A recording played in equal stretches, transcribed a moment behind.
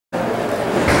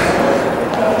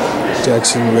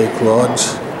Jackson Lake Lodge,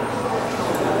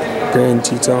 Grand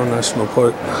Teton National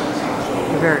Park.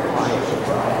 Very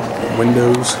quiet.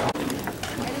 Windows.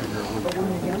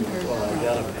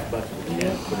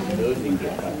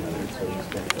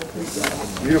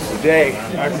 Beautiful day.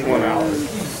 Actually 1 hour.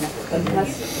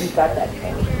 We got that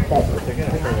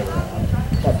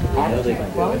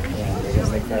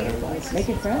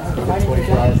making friends?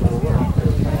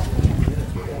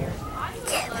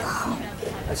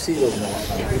 I see those now.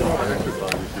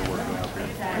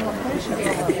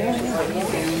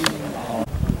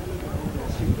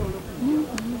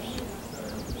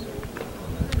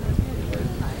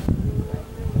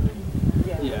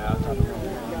 Yeah, I'm talking about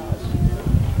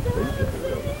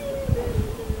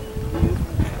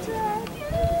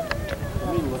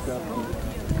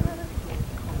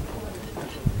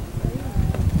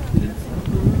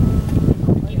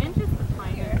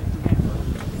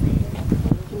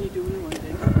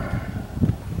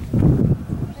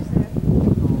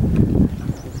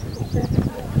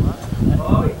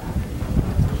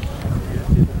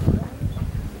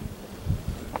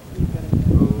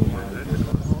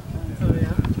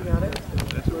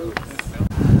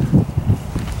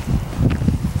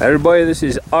Everybody, this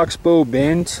is Oxbow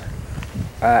Bend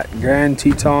at Grand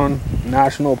Teton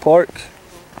National Park.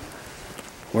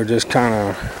 We're just kind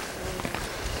of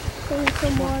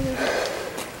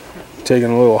taking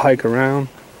a little hike around.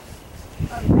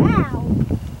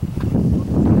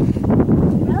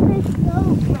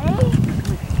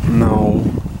 No,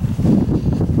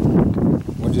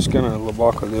 we're just gonna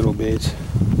walk a little bit.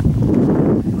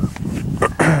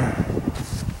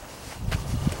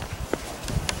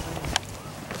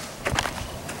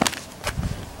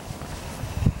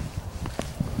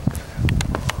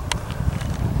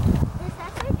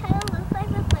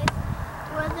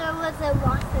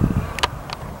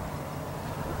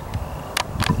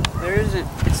 There isn't.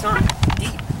 It's not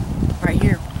deep. Right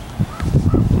here.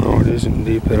 No, it isn't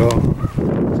deep at all.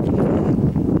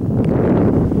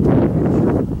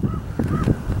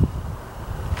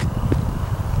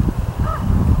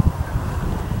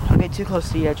 Don't get too close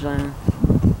to the edge line.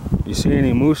 You see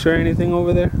any moose or anything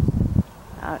over there?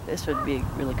 This would be a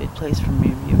really good place for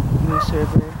maybe a moose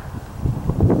river.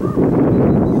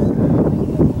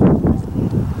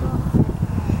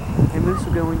 And moose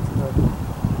will go into the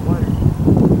water.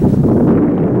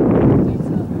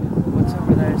 What's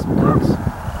over there? Some ducks.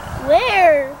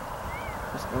 Where?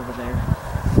 Just over there.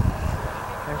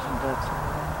 There's some ducks over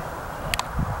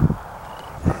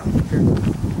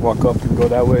there. Walk up and go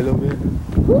that way a little bit.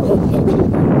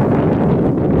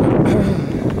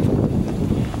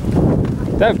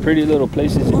 They have pretty little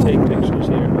places to take pictures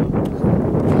here.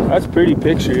 That's a pretty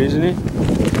picture, isn't it?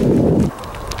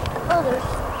 Oh, there's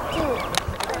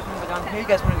two. Here you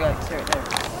guys want to go stay right there.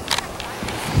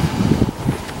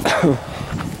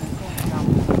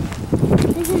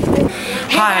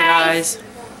 Hi guys.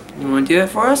 You want to do it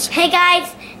for us? Hey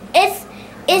guys, it's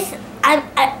It's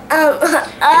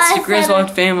the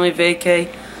Griswold family vacay.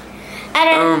 At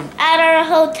our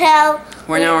hotel.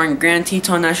 We're now in Grand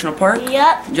Teton National Park.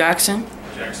 Yep. Jackson.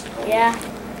 Yeah.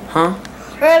 Huh?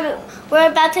 We're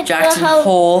about to Jackson do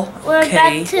Hole. We're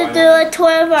about to do a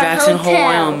tour of our Jackson hotel. Hole,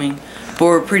 Wyoming. But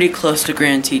we're pretty close to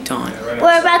Grand Teton.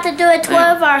 We're about to do a tour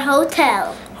of our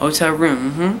hotel. Hotel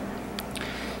room.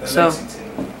 So,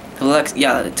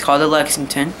 it's called the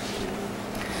Lexington.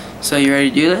 So you ready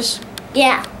to do this?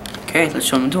 Yeah. Okay, let's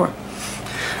show them the tour.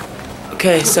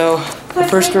 Okay, so the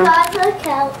first room. Got the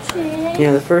couches.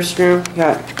 Yeah, the first room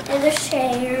got And the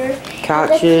chair.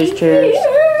 couches, chairs.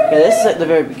 Yeah, this is at the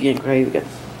very beginning, right? We got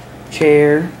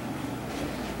chair,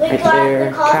 We right got there,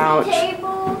 the coffee couch,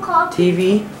 table,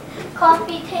 TV.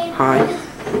 coffee table. Hi.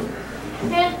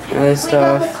 We stuff.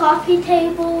 got the coffee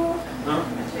table.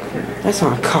 That's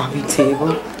not a coffee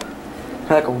table.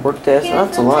 Like a work desk. Oh,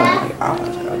 that's a lot. Like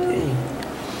hours. God dang.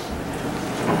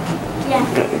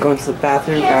 Yeah. Go into the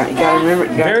bathroom. You gotta remember.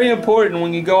 Very important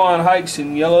when you go on hikes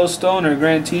in Yellowstone or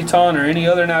Grand Teton or any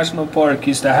other national park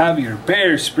is to have your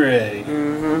bear spray.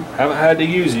 Haven't had to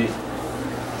use it,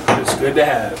 but it's good to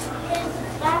have.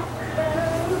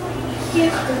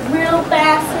 Here's the real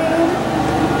bathroom.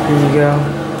 Here you go.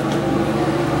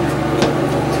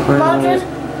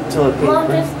 Toilet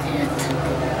paper.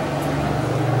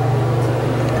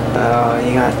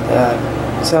 You got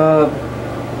tub.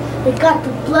 We got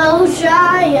the blow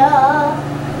dryer.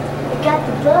 We got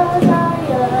the blow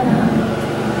dryer.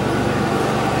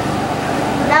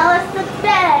 Now it's the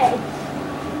bed.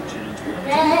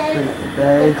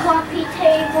 The coffee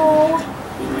table.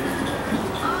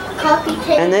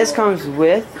 And this comes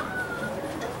with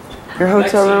your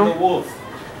hotel room.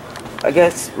 I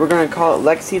guess we're gonna call it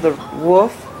Lexi the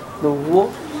Wolf. The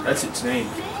wolf? That's its name.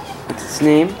 What's its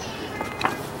name?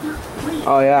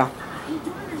 Oh yeah.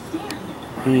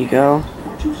 There you go.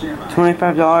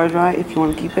 $25, right? If you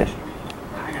want to keep it.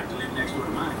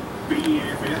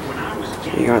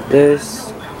 You got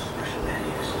this.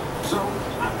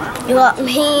 You got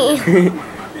me.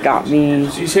 Got me.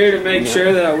 She's here to make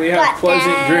sure that we have Got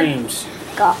pleasant that. dreams.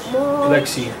 Got more.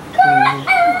 Lexi.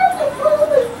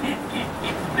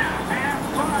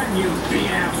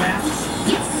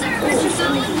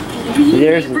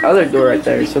 There's another door right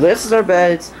there. So this is our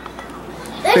beds.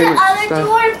 There's Pretty another stuff.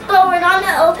 door, but we're not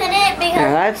gonna open it because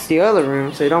Yeah, that's the other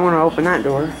room, so you don't want to open that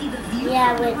door.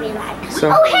 yeah, we'd be like. So-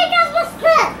 Oh hey guys, what's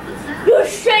that? You're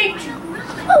shaking.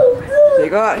 Oh, So you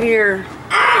go out here.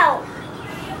 ow!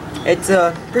 It's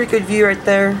a pretty good view right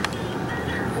there.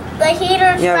 The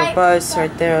heater's You have right. a bus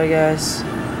right there, I guess.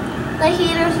 The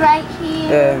heater's right here.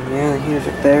 Yeah, the heater's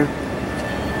right there.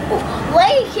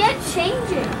 Wait, you can't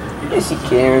change it. Yes, you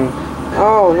can.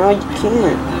 Oh no, you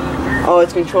can't. Oh,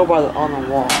 it's controlled by on the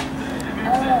wall.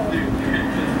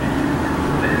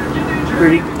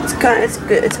 Pretty. It's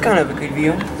good. It's kind of a good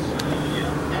view.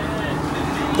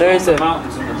 There's The a.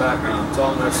 mountains in the background.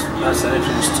 Tell them that's the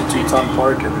entrance to Teton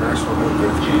Park and the National Elk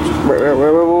Refuge. Wait.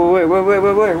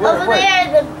 Over Where? there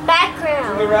in the To the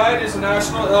background. right is the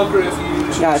National Elk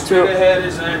Refuge. Yeah, Straight to- ahead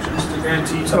is the entrance to Grand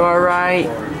Teton. To our right.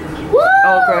 Woo!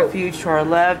 Elk Refuge. To our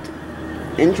left.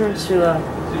 Entrance to the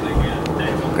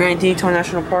Grand Teton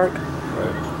National Park.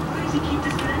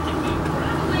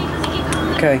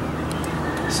 Okay.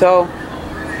 So,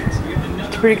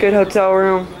 it's a pretty good hotel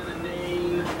room.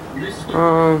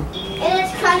 And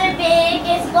it's kind of big.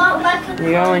 It's not like a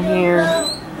You go in here.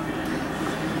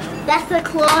 That's the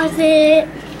closet.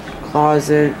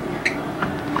 Closet.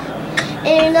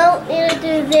 And you don't need to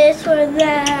do this or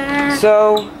that.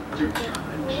 So,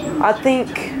 I think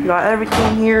we got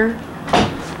everything here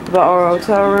about our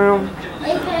hotel room. We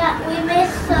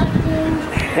missed something.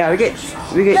 Yeah, we get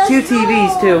two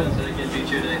TVs too.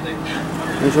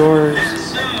 There's yours.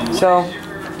 So,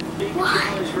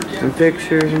 some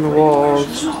pictures on the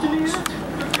walls.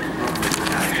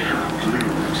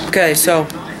 Okay, so We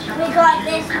got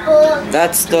this book.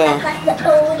 that's That's like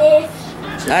the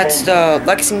oldest. That's the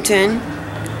Lexington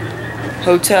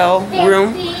hotel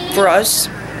room for us.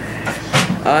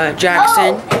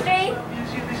 Jackson, Oh, and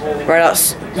they right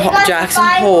out got Jackson the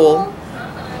Hole.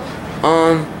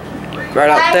 Bible. Right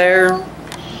out there.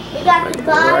 We got the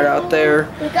Bible. Right out there.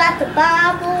 We got the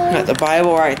Bible. Got the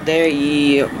Bible right there.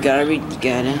 You gotta read. You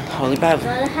gotta Holy Bible.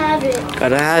 Gotta have it.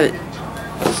 Gotta have it.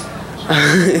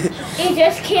 You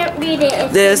just can't read it.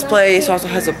 It's This in the place book. also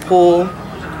has a pool.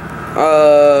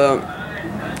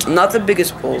 Not the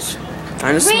biggest pools.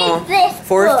 Kind of small. Read this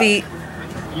 4 book. feet.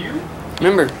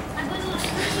 Remember.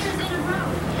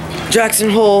 Jackson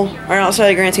Hole, right outside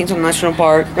of Grand Teton National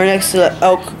Park, right next to the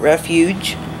Elk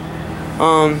Refuge.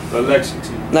 The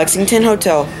Lexington. Lexington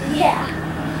Hotel. Yeah.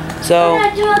 So, We're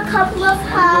gonna do a couple of Go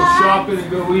highs. shopping and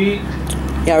go eat.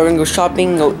 yeah, we're gonna go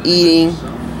shopping, go eating.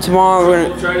 Tomorrow we're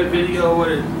We'll try to video what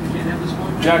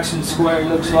Jackson Square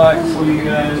looks like for you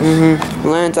guys. gonna.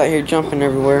 Landon's out here jumping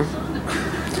everywhere.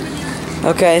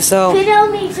 Okay, so. Video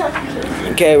me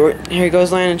something. Okay, here he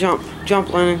goes, Landon.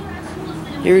 Jump, Landon.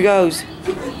 Here he goes.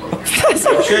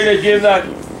 Make sure to give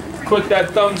click that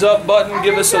thumbs up button,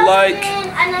 give us a like,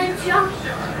 And then jump.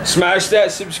 smash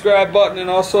that subscribe button, and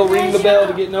also ring the bell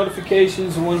to get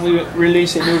notifications when we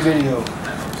release a new video.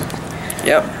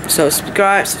 Yep. So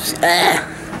subscribe.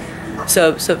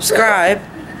 So subscribe,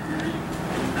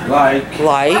 Like.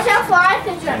 like, Watch how far I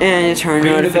can jump. and turn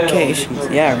Ring the bell. notifications.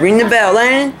 Yeah, ring the bell,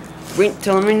 Landon.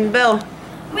 Tell him ring the bell.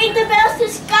 Ring the bell,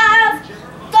 subscribe,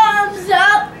 thumbs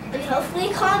up, and hopefully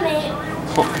comment.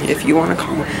 If you want to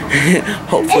comment.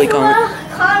 Hopefully If you comment. want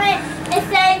to comment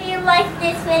and say you like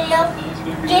this video,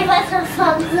 give us a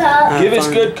thumbs up. Give us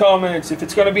fine. good comments. If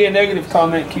it's going to be a negative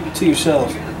comment, keep it to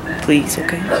yourself. Please,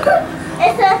 okay.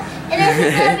 And if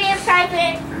it's going to be a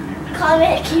private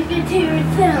comment, keep it to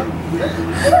yourself.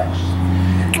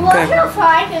 Watch how far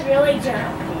I can really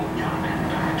jump.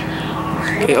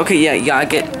 Okay, yeah, you gotta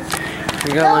get. Here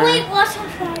you go, No, Landon. wait, watch how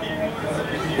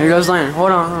far. Here goes Landon.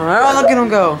 Hold on. Oh, look at him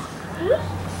go.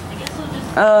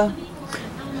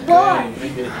 Boy.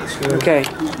 Okay.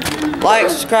 Like,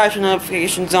 subscribe, turn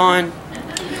notifications on.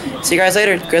 See you guys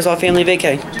later. Griswold Family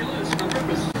Vacay.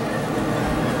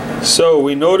 So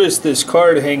we noticed this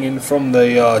card hanging from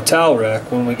the towel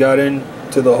rack when we got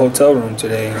into the hotel room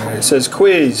today. And it says,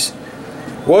 quiz.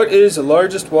 What is the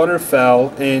largest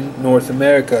waterfowl in North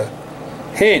America?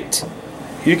 Hint.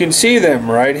 You can see them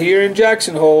right here in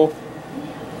Jackson Hole.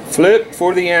 Flip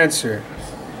for the answer.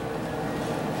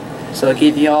 So I'll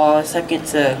give you all a second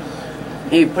to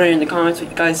You put it in the comments what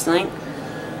you guys think.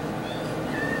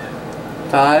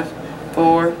 5,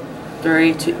 4,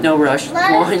 3, 2, no rush.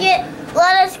 1.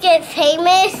 Let us get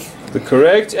famous. The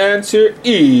correct answer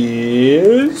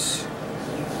is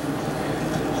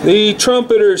the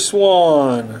trumpeter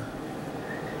swan.